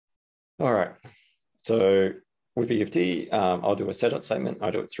All right. So with EFT, I'll do a setup statement. I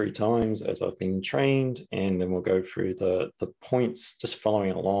do it 3 times as I've been trained, and then we'll go through the points just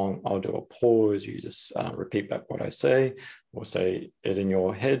following along. I'll do a pause. You just repeat back what I say, or say it in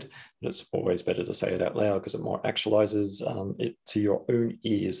your head. But it's always better to say it out loud because it more actualizes it to your own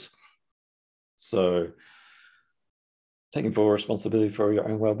ears. So taking full responsibility for your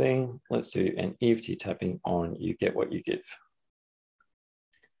own well-being, let's do an EFT tapping on You Get What You Give.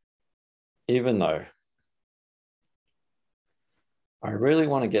 Even though I really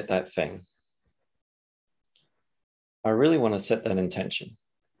want to get that thing, I really want to set that intention,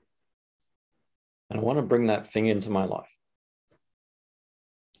 and I want to bring that thing into my life.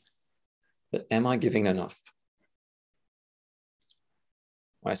 But am I giving enough?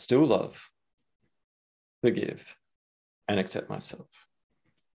 I still love, forgive, and accept myself.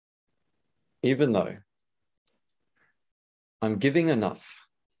 Even though I'm giving enough,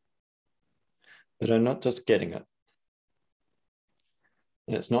 but I'm not just getting it.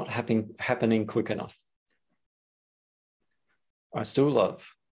 And it's not happening quick enough. I still love,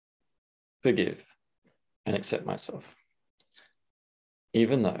 forgive, and accept myself.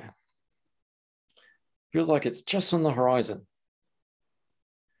 Even though it feels like it's just on the horizon.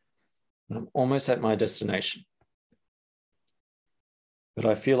 And I'm almost at my destination. But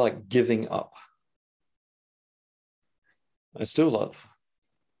I feel like giving up. I still love,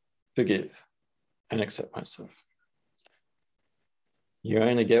 forgive, and accept myself. You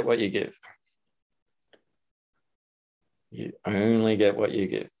only get what you give. You only get what you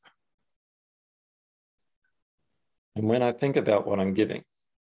give. And when I think about what I'm giving,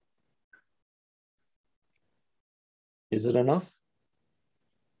 is it enough?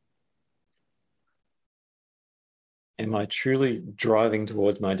 Am I truly driving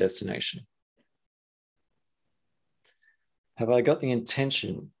towards my destination? Have I got the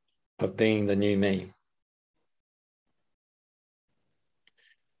intention of being the new me?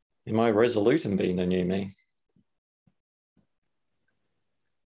 Am I resolute in being the new me?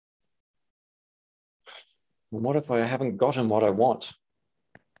 And what if I haven't gotten what I want?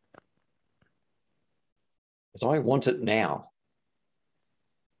 Because I want it now.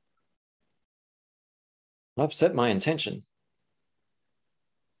 I've set my intention.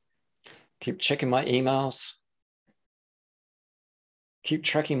 Keep checking my emails. Keep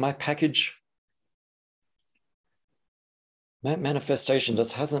tracking my package. That manifestation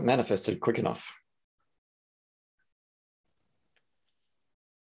just hasn't manifested quick enough.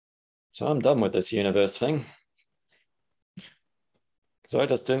 So I'm done with this universe thing. So I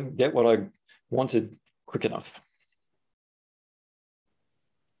just didn't get what I wanted quick enough.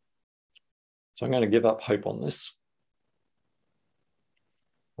 So I'm going to give up hope on this.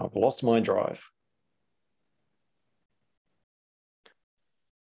 I've lost my drive.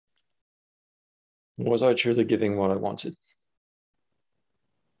 Was I truly giving what I wanted?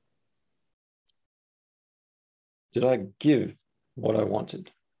 Did I give what I wanted?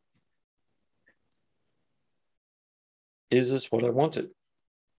 Is this what I wanted?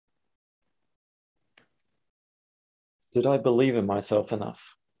 Did I believe in myself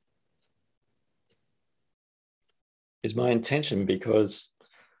enough? Is my intention because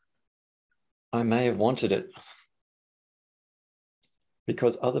I may have wanted it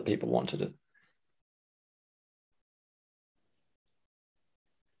because other people wanted it?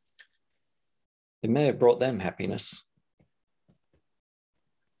 It may have brought them happiness.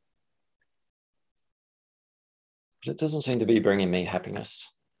 But it doesn't seem to be bringing me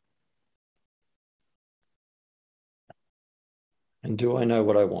happiness. And do I know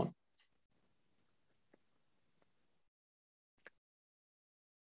what I want?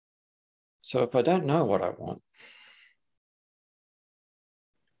 So if I don't know what I want,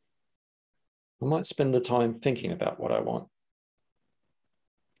 I might spend the time thinking about what I want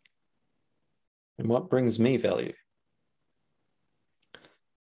and what brings me value.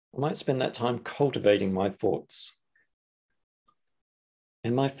 I might spend that time cultivating my thoughts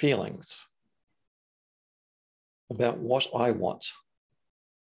and my feelings about what I want,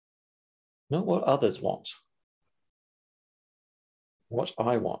 not what others want, what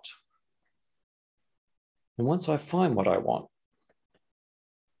I want. And once I find what I want,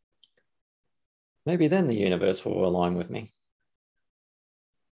 maybe then the universe will align with me.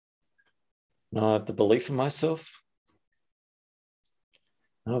 And I have the belief in myself.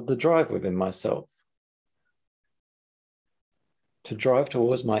 I have the drive within myself to drive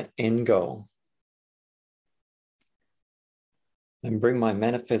towards my end goal and bring my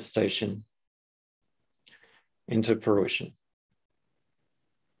manifestation into fruition.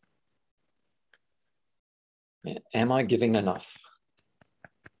 Am I giving enough?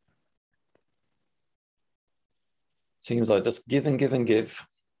 Seems like just give and give and give.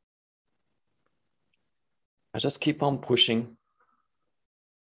 I just keep on pushing.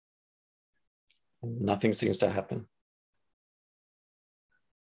 And nothing seems to happen.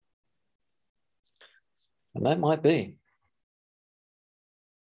 And that might be.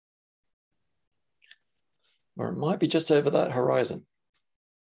 Or it might be just over that horizon.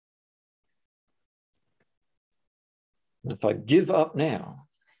 And if I give up now,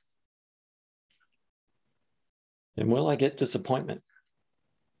 then will I get disappointment?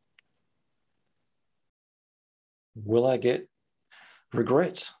 Will I get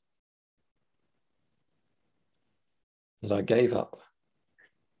regret that I gave up?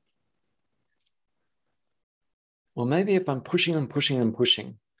 Or maybe if I'm pushing and pushing and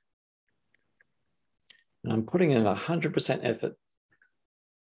pushing, and I'm putting in 100% effort,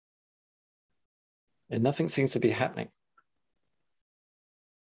 and nothing seems to be happening.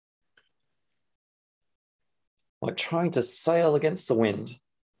 Like trying to sail against the wind.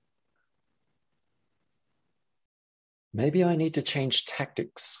 Maybe I need to change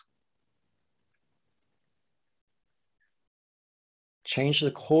tactics. Change the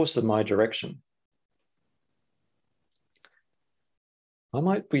course of my direction. I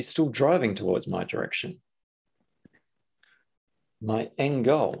might be still driving towards my direction, my end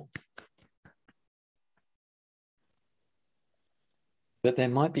goal. But there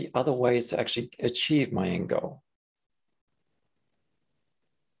might be other ways to actually achieve my end goal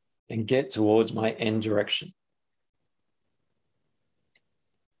and get towards my end direction.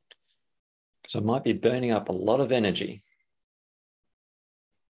 So I might be burning up a lot of energy,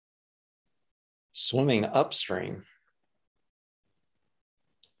 swimming upstream,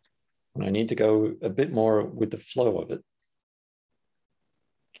 when I need to go a bit more with the flow of it.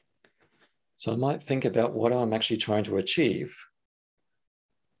 So I might think about what I'm actually trying to achieve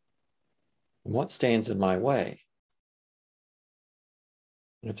and what stands in my way,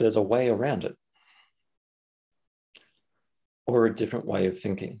 and if there's a way around it or a different way of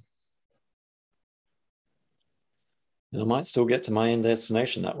thinking. And I might still get to my end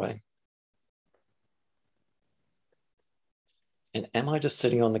destination that way. And am I just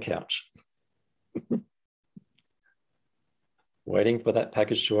sitting on the couch waiting for that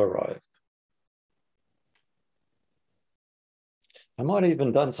package to arrive? I might have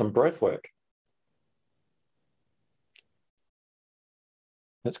even done some breath work.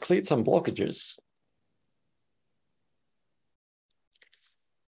 Let's clear some blockages.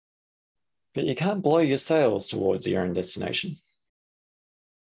 But you can't blow your sails towards your own destination.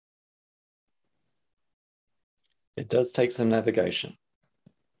 It does take some navigation.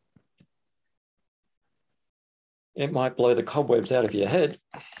 It might blow the cobwebs out of your head.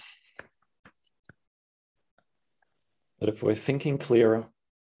 But if we're thinking clearer,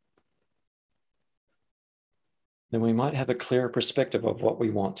 then we might have a clearer perspective of what we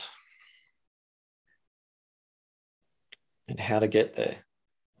want and how to get there.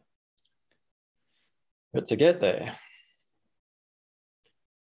 But to get there,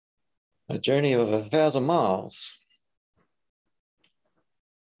 a journey of 1,000 miles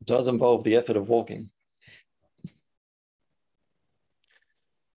does involve the effort of walking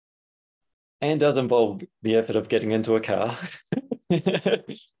and does involve the effort of getting into a car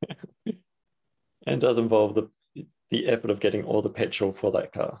and does involve the effort of getting all the petrol for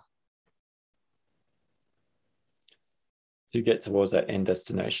that car to get towards that end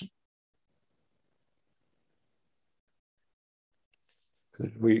destination. Because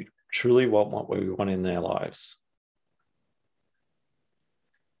if we truly want what we want in their lives,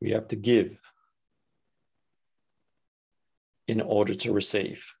 we have to give in order to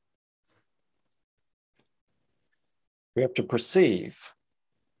receive. We have to perceive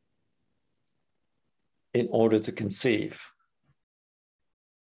in order to conceive.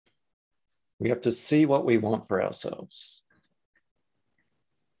 We have to see what we want for ourselves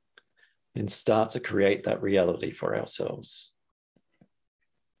and start to create that reality for ourselves.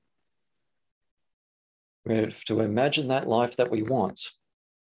 We have to imagine that life that we want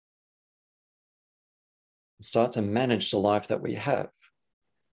and start to manage the life that we have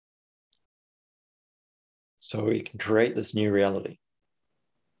so we can create this new reality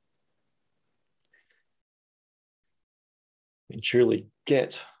and truly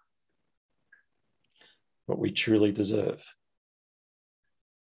get what we truly deserve.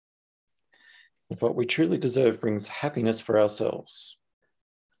 If what we truly deserve brings happiness for ourselves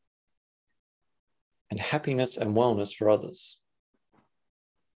and happiness and wellness for others,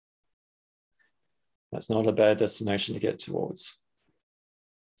 that's not a bad destination to get towards.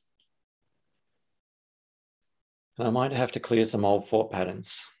 And I might have to clear some old thought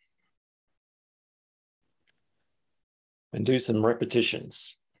patterns. and do some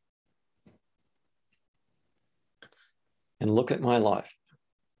repetitions. And look at my life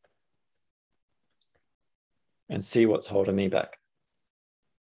and see what's holding me back.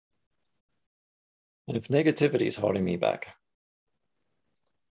 And if negativity is holding me back, I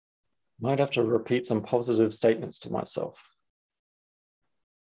might have to repeat some positive statements to myself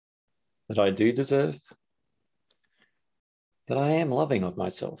that I do deserve, that I am loving of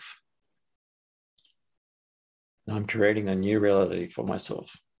myself, and I'm creating a new reality for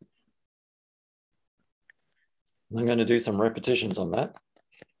myself. And I'm going to do some repetitions on that.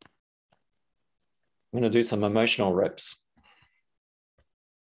 I'm going to do some emotional reps.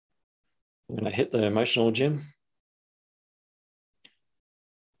 I'm going to hit the emotional gym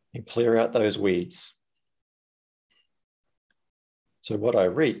and clear out those weeds. So what I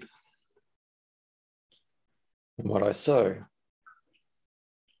reap and what I sow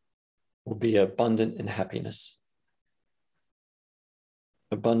will be abundant in happiness,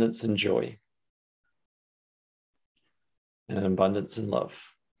 abundance in joy, and an abundance in love.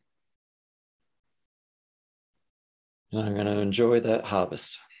 And I'm going to enjoy that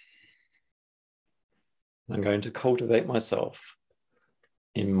harvest. I'm going to cultivate myself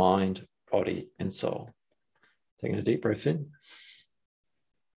in mind, body, and soul. Taking a deep breath in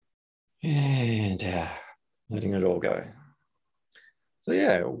and letting it all go. So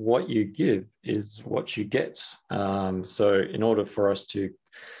yeah, what you give is what you get. So in order for us to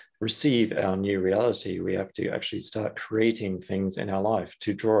receive our new reality, we have to actually start creating things in our life.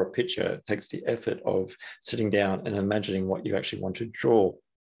 To draw a picture, it takes the effort of sitting down and imagining what you actually want to draw.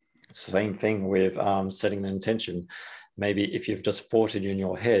 Same thing with setting an intention. Maybe if you've just thought it in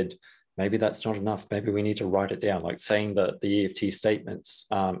your head, maybe that's not enough. Maybe we need to write it down, like saying the EFT statements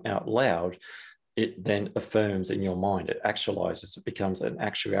out loud. It then affirms in your mind, it actualizes, it becomes an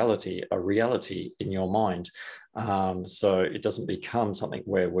actuality, a reality in your mind. So it doesn't become something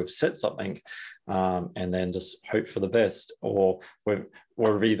where we've said something and then just hope for the best, or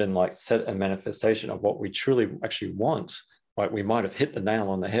we've even like set a manifestation of what we truly actually want. Like we might have hit the nail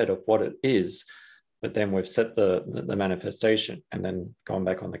on the head of what it is, but then we've set the manifestation and then gone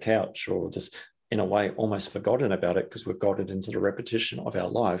back on the couch, or just in a way almost forgotten about it because we've got it into the repetition of our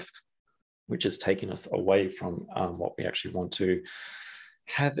life, which has taken us away from what we actually want to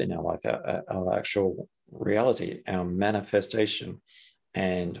have in our life, our actual reality, our manifestation.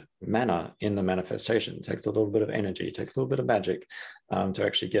 And manner in the manifestation takes a little bit of energy, takes a little bit of magic to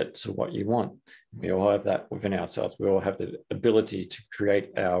actually get to what you want. We all have that within ourselves. We all have the ability to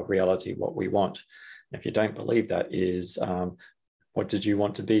create our reality, what we want. And if you don't believe that is, what did you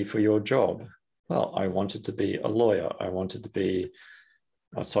want to be for your job? Well, I wanted to be a lawyer. I wanted to be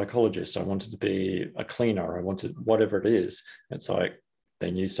a psychologist. I wanted to be a cleaner. I wanted whatever it is. It's like,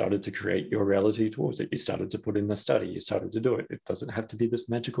 then you started to create your reality towards it. You started to put in the study. You started to do it. It doesn't have to be this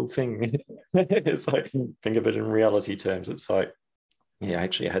magical thing. It's like, think of it in reality terms. It's like, you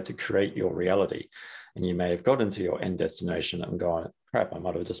actually had to create your reality. And you may have gotten to your end destination and gone, crap, I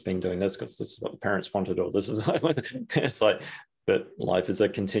might have just been doing this because this is what the parents wanted, or this is, it's like, but life is a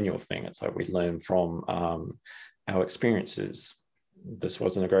continual thing. It's like we learn from our experiences. This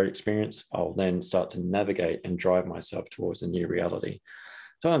wasn't a great experience. I'll then start to navigate and drive myself towards a new reality.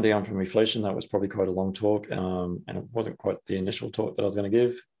 So I'm down from Eflowtion. That was probably quite a long talk, and it wasn't quite the initial talk that I was going to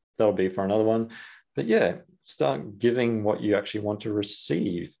give. That'll be for another one. But yeah, start giving what you actually want to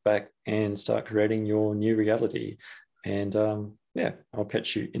receive back and start creating your new reality. And yeah, I'll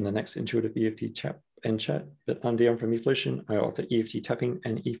catch you in the next Intuitive EFT chat. But I'm Dion from Eflowtion. I offer EFT tapping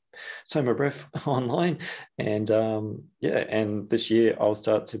and Soma breath online. And yeah, and this year I'll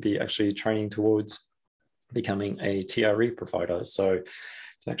start to be actually training towards becoming a TRE provider. So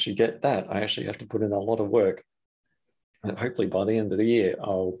to actually get that, I actually have to put in a lot of work. And hopefully by the end of the year,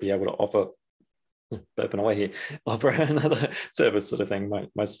 I'll be able to offer, burping away here, offer another service sort of thing.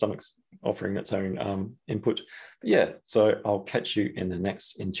 My stomach's offering its own input. But yeah, so I'll catch you in the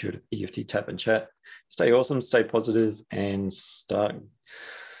next Intuitive EFT Tap and Chat. Stay awesome, stay positive, and start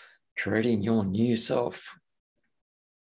creating your new self.